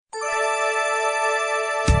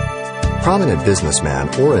Prominent businessman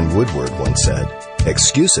Orrin Woodward once said,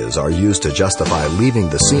 "Excuses are used to justify leaving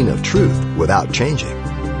the scene of truth without changing."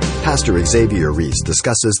 Pastor Xavier Reese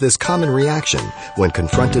discusses this common reaction when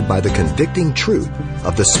confronted by the convicting truth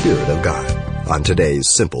of the Spirit of God on today's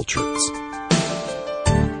Simple Truths.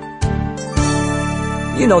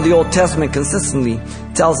 You know, the Old Testament consistently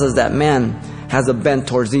tells us that man has a bent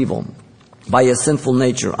towards evil by his sinful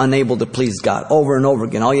nature, unable to please God, over and over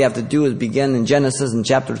again. All you have to do is begin in Genesis in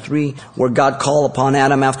chapter 3, where God called upon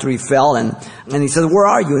Adam after he fell, and he says, "Where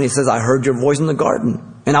are you?" And he says, "I heard your voice in the garden,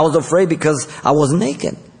 and I was afraid because I was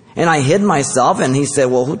naked, and I hid myself." And he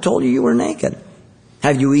said, "Well, who told you were naked?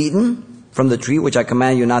 Have you eaten from the tree which I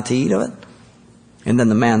command you not to eat of it?" And then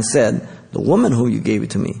the man said, "The woman who you gave it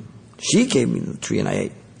to me, she gave me the tree and I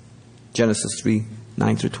ate." Genesis 3,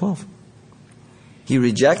 9 through 12. He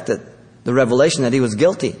rejected the revelation that he was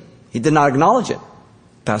guilty. He did not acknowledge it.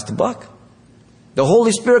 Passed the buck. The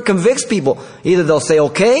Holy Spirit convicts people. Either they'll say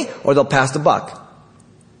okay, or they'll pass the buck.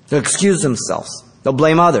 They'll excuse themselves. They'll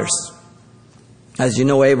blame others. As you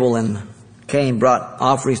know, Abel and Cain brought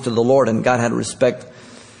offerings to the Lord, and God had respect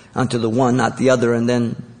unto the one, not the other, and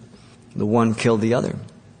then the one killed the other.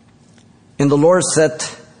 And the Lord said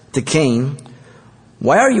to Cain,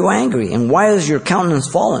 "Why are you angry, and why is your countenance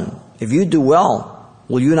fallen? If you do well,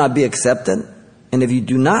 will you not be accepted? And if you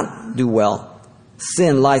do not do well,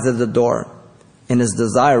 sin lies at the door, and is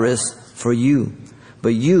desirous for you,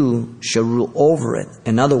 but you shall rule over it."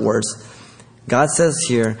 In other words, God says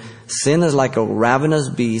here, sin is like a ravenous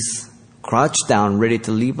beast, crouched down, ready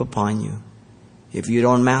to leap upon you. If you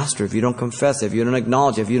don't master, if you don't confess, if you don't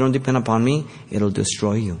acknowledge, if you don't depend upon me, it'll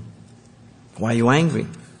destroy you. Why are you angry?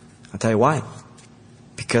 I'll tell you why.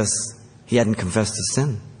 Because he hadn't confessed his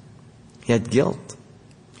sin. He had guilt.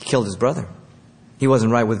 He killed his brother. He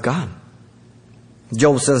wasn't right with God.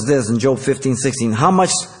 Job says this in Job 15:16, "How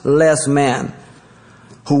much less man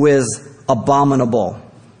who is abominable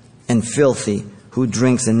and filthy, who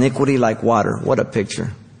drinks iniquity like water." What a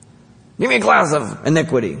picture. Give me a glass of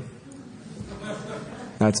iniquity.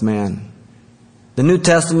 That's man. The New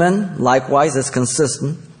Testament, likewise, is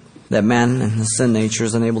consistent that man in his sin nature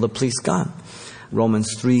is unable to please God.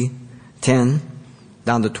 Romans 3:10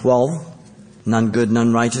 down to 12. "None good,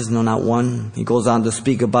 none righteous, no, not one." He goes on to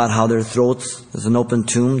speak about how their throats is an open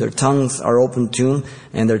tomb, their tongues are open tomb,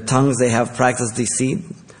 and their tongues they have practiced deceit,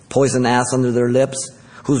 poison asp under their lips,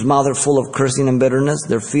 whose mouth are full of cursing and bitterness.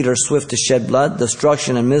 Their feet are swift to shed blood.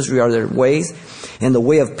 Destruction and misery are their ways, and the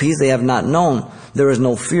way of peace they have not known. There is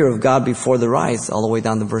no fear of God before their eyes, all the way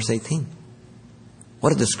down to verse 18.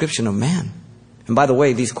 What a description of man. And by the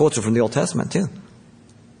way, these quotes are from the Old Testament too,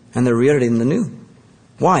 and they're reiterated in the New.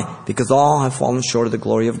 Why? Because all have fallen short of the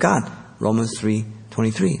glory of God. Romans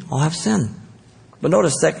 3:23. All have sinned. But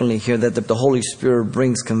notice secondly here that the Holy Spirit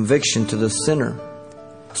brings conviction to the sinner.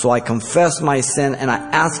 So I confess my sin and I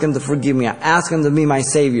ask Him to forgive me. I ask Him to be my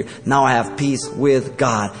Savior. Now I have peace with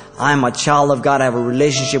God. I'm a child of God. I have a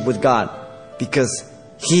relationship with God because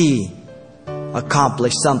He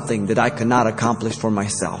accomplished something that I could not accomplish for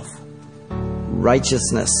myself.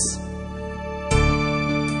 Righteousness.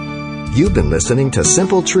 You've been listening to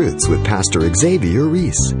Simple Truths with Pastor Xavier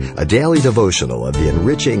Reese, a daily devotional of the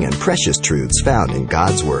enriching and precious truths found in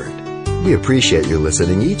God's Word. We appreciate you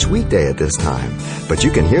listening each weekday at this time, but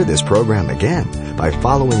you can hear this program again by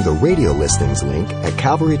following the radio listings link at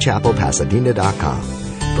CalvaryChapelPasadena.com.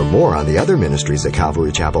 For more on the other ministries at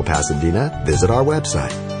Calvary Chapel Pasadena, visit our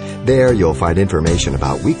website. There you'll find information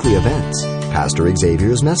about weekly events, Pastor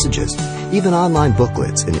Xavier's messages, even online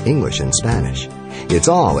booklets in English and Spanish. It's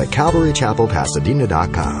all at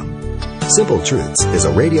CalvaryChapelPasadena.com. Simple Truths is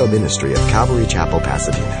a radio ministry of Calvary Chapel,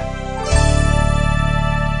 Pasadena.